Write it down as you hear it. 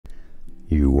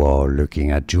You are looking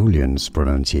at Julian's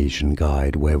pronunciation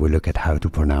guide, where we look at how to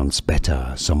pronounce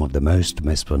better some of the most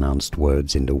mispronounced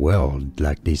words in the world,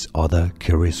 like this other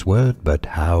curious word. But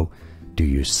how do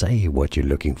you say what you're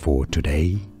looking for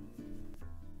today?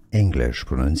 English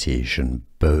pronunciation,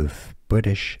 both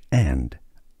British and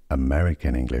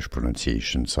American English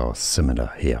pronunciations are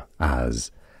similar here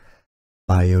as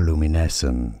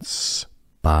bioluminescence,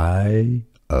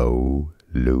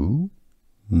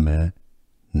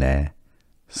 bi-o-lu-me-ne-sense.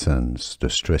 The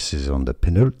stress is on the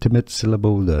penultimate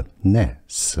syllable, the ne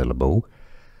syllable.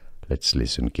 Let's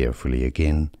listen carefully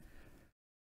again.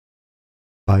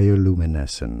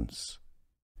 Bioluminescence.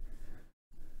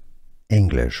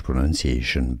 English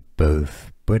pronunciation,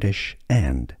 both British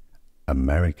and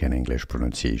American English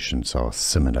pronunciations are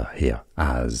similar here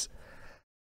as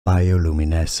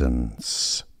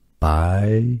bioluminescence,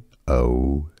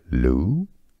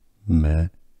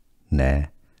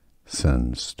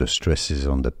 bi-o-lu-me-ne-sense. The stress is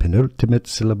on the penultimate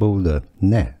syllable, the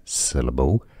ne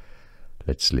syllable.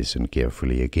 Let's listen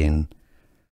carefully again.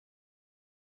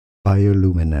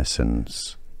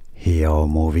 Bioluminescence. Here are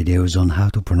more videos on how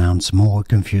to pronounce more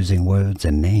confusing words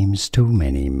and names too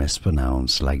many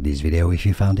mispronounced. Like this video if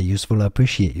you found it useful. I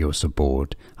appreciate your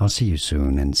support. I'll see you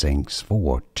soon and thanks for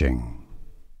watching.